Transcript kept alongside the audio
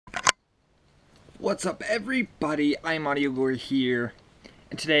What's up, everybody? I'm AudioGore here,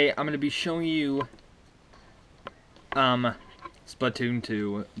 and today I'm going to be showing you Splatoon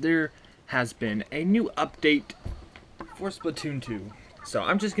 2. There has been a new update for Splatoon 2. So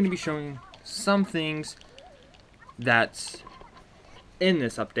I'm just going to be showing some things that's in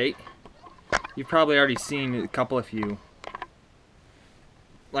this update. You've probably already seen a couple if you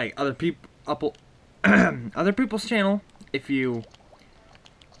like other people's channel if you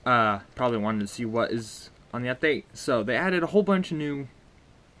probably wanted to see what is on the update. So they added a whole bunch of new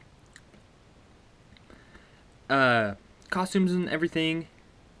costumes and everything,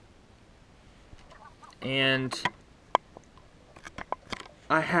 and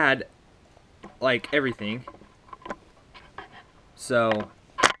I had like everything. So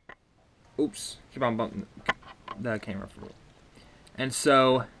oops, keep on bumping the camera for it. And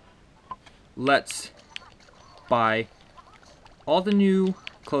so let's buy all the new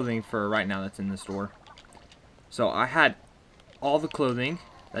clothing for right now that's in the store. So I had all the clothing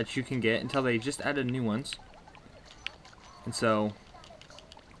that you can get until they just added new ones. And so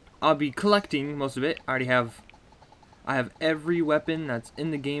I'll be collecting most of it. I have every weapon that's in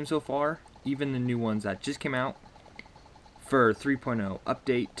the game so far, even the new ones that just came out for 3.0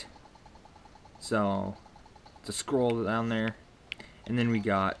 update. So to scroll down there, and then we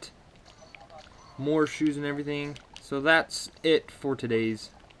got more shoes and everything. So that's it for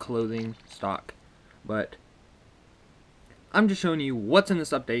today's clothing stock. But I'm just showing you what's in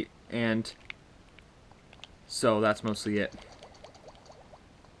this update, and so that's mostly it.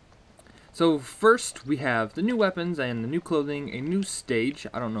 So first we have the new weapons and the new clothing, a new stage.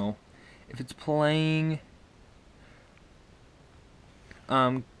 I don't know if it's playing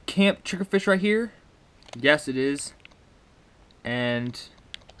Camp Triggerfish right here. Yes, it is. And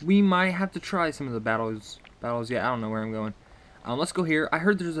we might have to try some of the battles. Yeah, I don't know where I'm going. Let's go here. I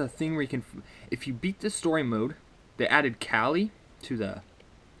heard there's a thing where you can, if you beat the story mode, they added Callie to the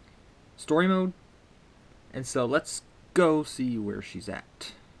story mode. And so let's go see where she's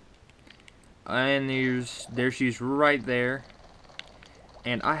at. And there she's right there.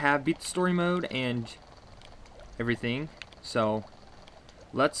 And I have beat the story mode and everything. So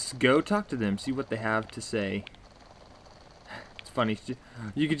let's go talk to them, see what they have to say. It's funny,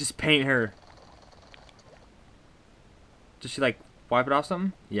 you could just paint her. Does she like wipe it off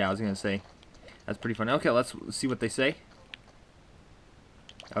something? Yeah, I was gonna say. That's pretty funny. Okay, let's see what they say.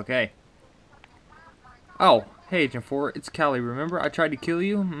 Okay. Oh, hey Agent 4, it's Callie. Remember I tried to kill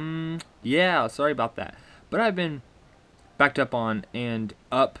you? Yeah, sorry about that. But I've been backed on the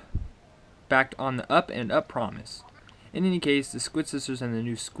up and up promise. In any case, the Squid Sisters and the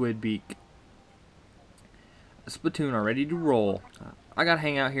new Squid Beak Splatoon are ready to roll. I gotta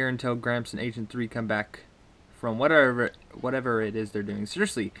hang out here until Gramps and Agent 3 come back from whatever it is they're doing.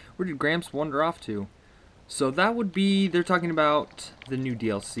 Seriously, where did Gramps wander off to? So that would be, they're talking about the new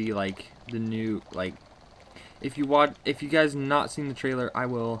DLC, like the new, like, if you guys not seen the trailer, I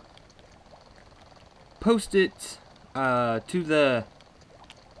will post it to the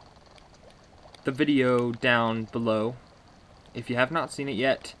video down below if you have not seen it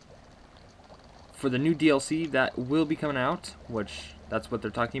yet, for the new DLC that will be coming out, which that's what they're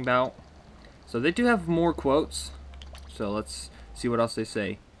talking about. So they do have more quotes, so let's see what else they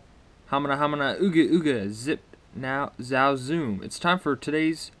say. Hamana hamana ooga ooga zip now zow zoom. It's time for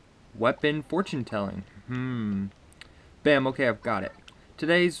today's weapon fortune telling. Bam, okay, I've got it.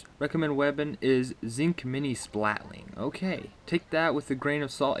 Today's recommended weapon is Zinc Mini Splatling. Okay, take that with a grain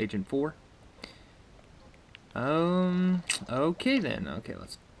of salt, Agent 4. Okay then. Okay,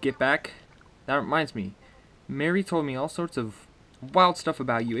 let's get back. That reminds me. Mary told me all sorts of wild stuff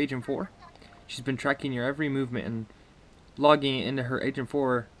about you, Agent 4. She's been tracking your every movement and logging it into her Agent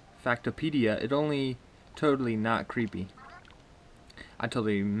 4 Factopedia. It only totally not creepy. I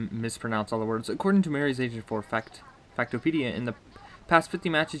totally mispronounced all the words. According to Mary's Agent 4 Factopedia, in the past 50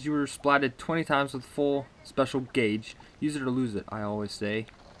 matches you were splatted 20 times with full special gauge. Use it or lose it, I always say.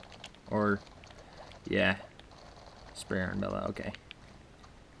 Or, yeah. Spray Iron Bella, okay.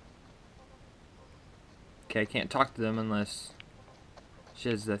 Okay, I can't talk to them unless she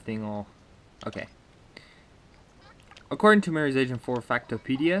has the thing all... Okay. According to Mary's Agent 4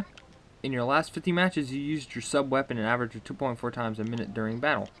 Factopedia, in your last 50 matches, you used your sub-weapon an average of 2.4 times a minute during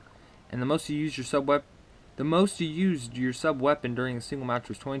battle. And the most you used your sub-weapon during a single match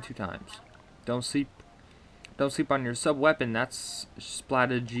was 22 times. Don't sleep on your sub-weapon. That's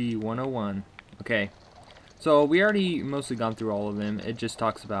Splatoon 101. Okay. So we already mostly gone through all of them. It just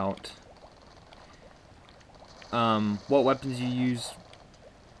talks about what weapons you use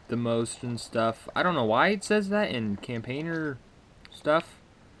the most and stuff. I don't know why it says that in campaigner stuff,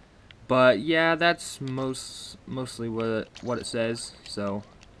 But yeah, that's mostly what it says. So,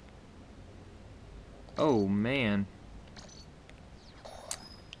 oh man,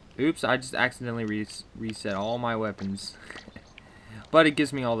 oops! I just accidentally reset all my weapons. But it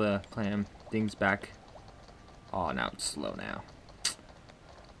gives me all the clam things back. Oh, now it's slow now.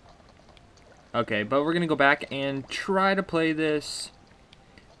 Okay, but we're gonna go back and try to play this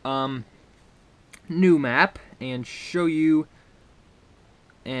new map and show you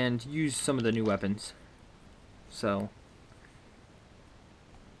and use some of the new weapons. So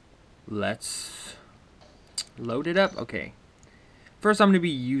let's load it up. Okay, first I'm gonna be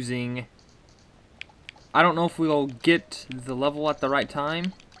using, I don't know if we'll get the level at the right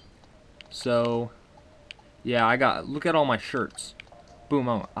time, so yeah, look at all my shirts. Boom,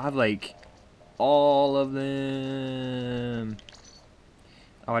 I have like all of them.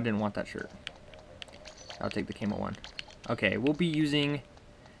 Oh, I didn't want that shirt. I'll take the camo one. Okay, we'll be using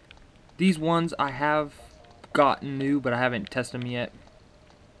these ones. I have gotten new, but I haven't tested them yet.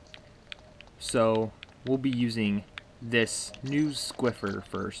 So we'll be using this new squiffer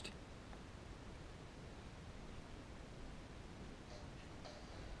first.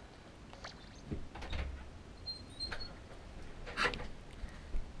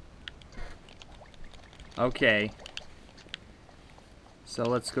 Okay, so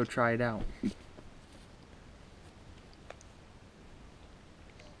let's go try it out.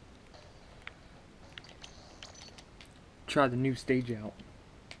 Try the new stage out.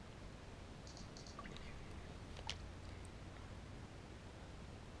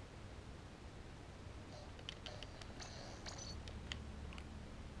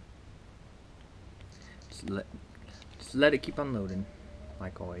 Just let it keep on loading,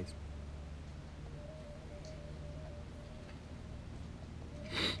 like always.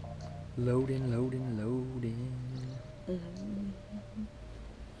 Loading, loading, loading.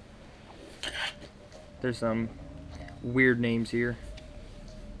 There's some weird names here.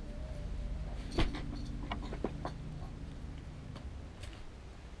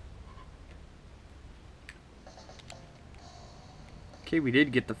 Okay, we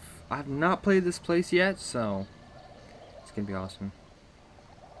did get the... I've not played this place yet, so it's gonna be awesome.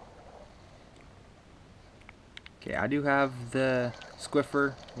 Okay, I do have the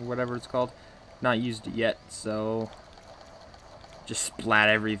squiffer, or whatever it's called. Not used it yet, so just splat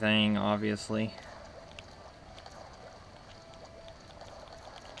everything, obviously.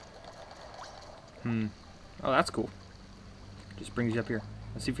 Oh, that's cool. Just brings you up here.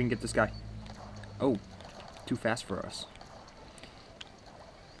 Let's see if we can get this guy. Oh, too fast for us.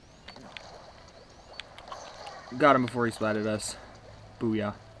 Got him before he splatted us.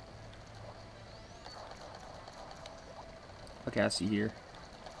 Booyah. Okay, I see here.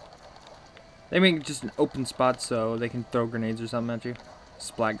 They make just an open spot so they can throw grenades or something at you.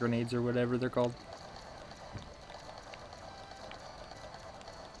 Splat grenades or whatever they're called.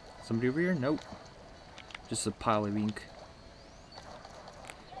 Somebody over here? Nope. Just a pile of ink.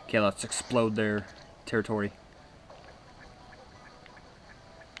 Okay, let's explode their territory.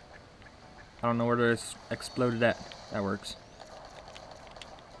 I don't know where to explode it at. That works.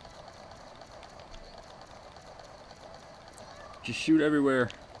 Just shoot everywhere.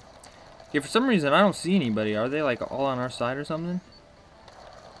 Yeah, for some reason I don't see anybody. Are they like all on our side or something?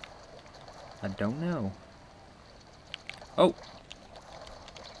 I don't know. Oh.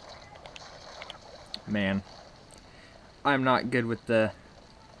 Man. I'm not good with the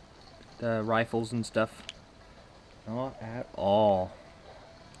rifles and stuff. Not at all.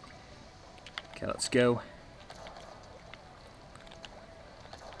 Okay, let's go.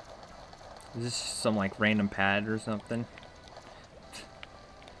 Is this some like random pad or something?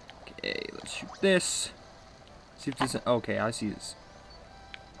 Okay, let's shoot this. See if this. Okay, I see this.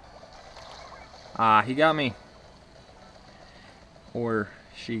 Ah, he got me. Or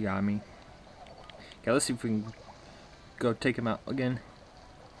she got me. Okay, let's see if we can go take him out again.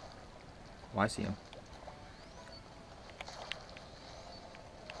 Oh, I see him.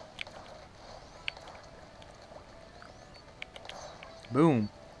 Boom.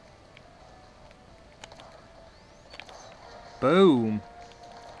 Boom.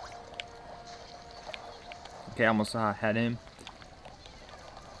 Okay, I almost had him.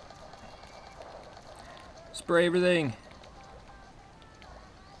 Spray everything.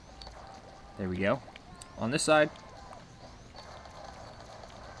 There we go. On this side.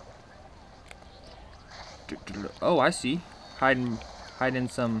 Oh, I see. Hiding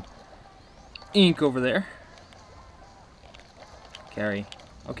some ink over there. Carry.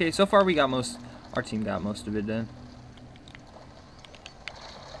 Okay, so far we got our team got most of it done.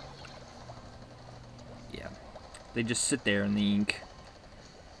 Yeah. They just sit there in the ink.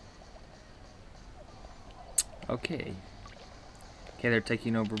 Okay. Okay, they're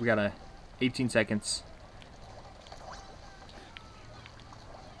taking over. We got 18 seconds.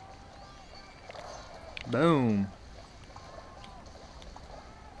 Boom.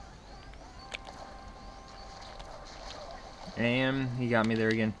 And he got me there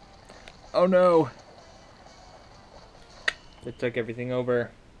again. Oh no! They took everything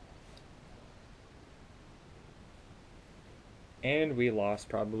over. And we lost,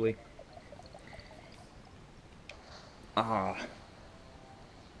 probably. Ah.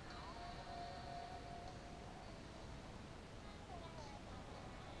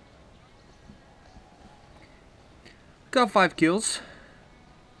 Got 5 kills.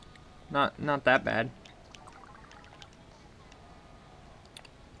 Not that bad.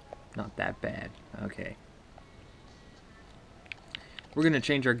 Not that bad. Okay. We're gonna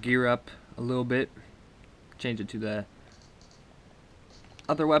change our gear up a little bit. Change it to the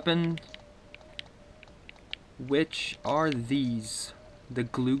other weapon, which are these. The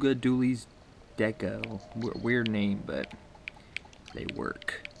Gluga Doolies Deco. Weird name, but they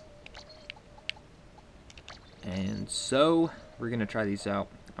work. And so, we're gonna try these out.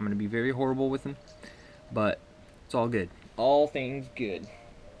 I'm gonna be very horrible with them, but it's all good. All things good.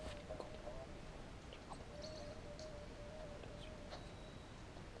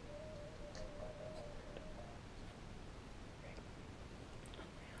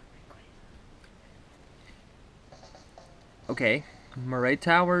 Okay, Murray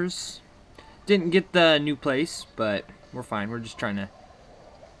Towers. Didn't get the new place, but we're fine. We're just trying to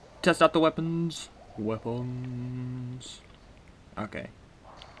test out the weapons. Weapons. Okay.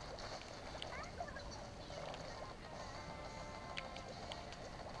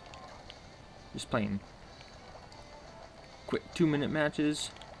 Just playing quick 2-minute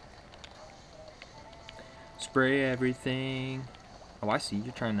matches. Spray everything. Oh, I see.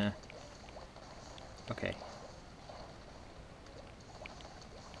 You're trying to... Okay.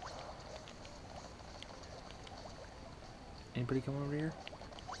 Anybody come over here?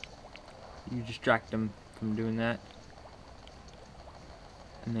 You distract them from doing that.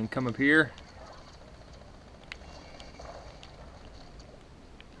 And then come up here.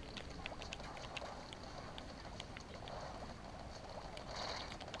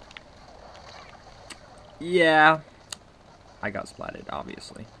 Yeah. I got splatted,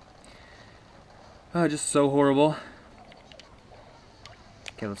 obviously. Oh, just so horrible.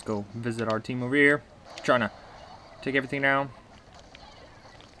 Okay, let's go visit our team over here. Trying to take everything down.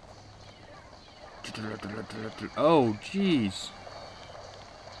 Oh, jeez.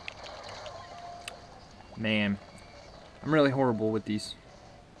 Man. I'm really horrible with these.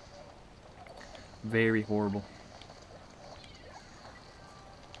 Very horrible.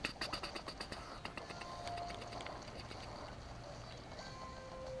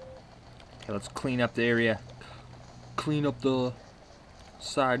 Okay, let's clean up the area. Clean up the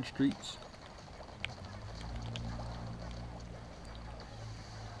side streets.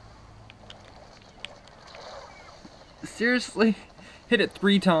 Seriously? Hit it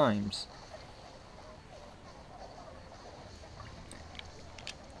 3 times.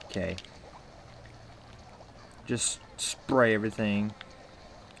 Okay. Just spray everything.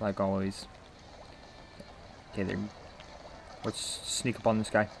 Like always. Okay, there. Let's sneak up on this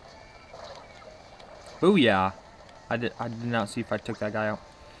guy. Booyah! I did not see if I took that guy out.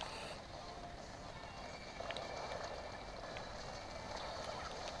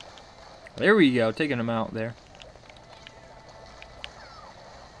 There we go, taking him out there.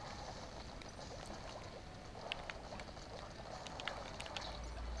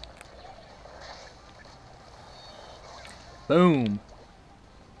 Boom.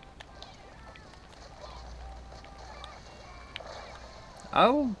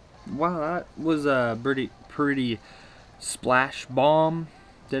 Oh, wow, that was a pretty splash bomb.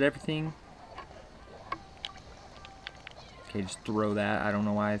 Did everything. Okay, just throw that. I don't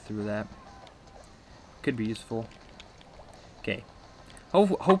know why I threw that. Could be useful. Okay.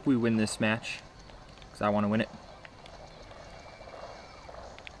 Hope we win this match, because I want to win it.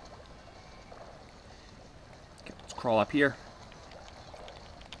 Okay, let's crawl up here.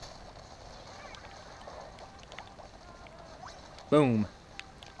 Boom.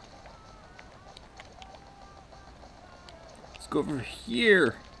 Let's go over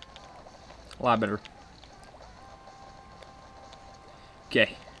here. A lot better.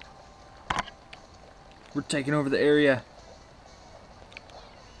 Okay. We're taking over the area.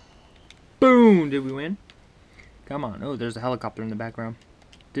 Boom! Did we win? Come on. Oh, there's a helicopter in the background.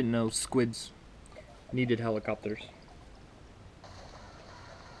 Didn't know squids needed helicopters.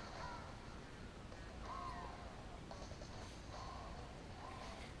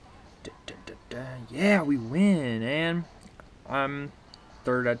 Yeah, we win, and I'm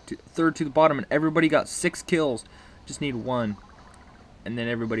third to the bottom, and everybody got 6 kills. Just need 1, and then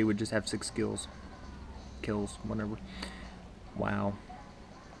everybody would just have 6 kills, whatever. Wow.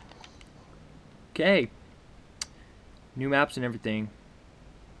 Okay. New maps and everything.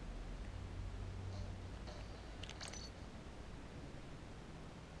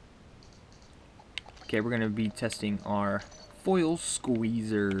 Okay, we're gonna be testing our foil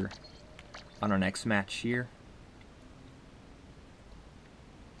squeezer on our next match here.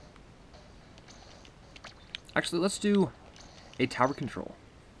 Actually, let's do a tower control.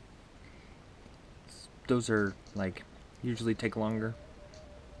 Those are, like, usually take longer.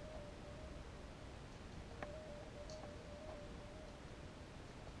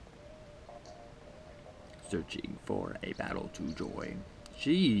 Searching for a battle to join.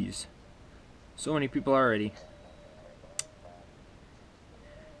 Jeez. So many people already.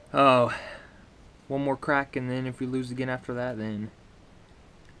 Oh. One more crack, and then if we lose again after that, then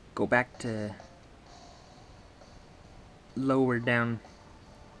go back to lower down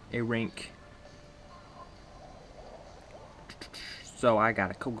a rank. So I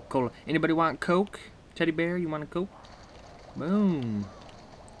got a Coca-Cola. Anybody want Coke? Teddy bear, you want a Coke? Boom.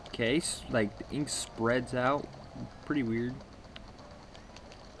 Okay, like the ink spreads out. Pretty weird.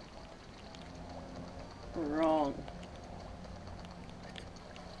 Wrong.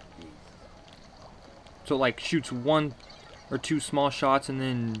 So it, like, shoots 1 or 2 small shots and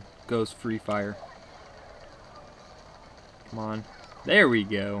then goes free fire. Come on. There we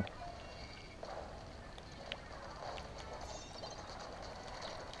go.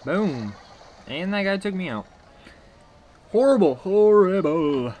 Boom. And that guy took me out. Horrible.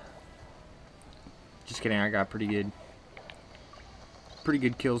 Horrible. Just kidding, I got pretty good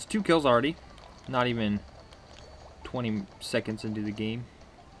kills. 2 kills already. Not even 20 seconds into the game.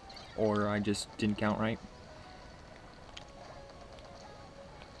 Or I just didn't count right.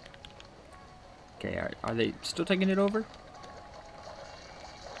 Okay, are they still taking it over?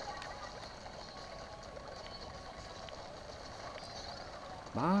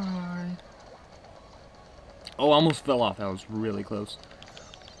 Bye. Oh, I almost fell off. That was really close.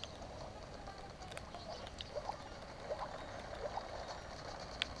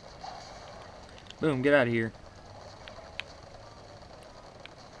 Boom, get out of here.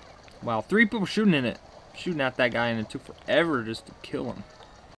 Wow, 3 people shooting in it. Shooting at that guy, and it took forever just to kill him.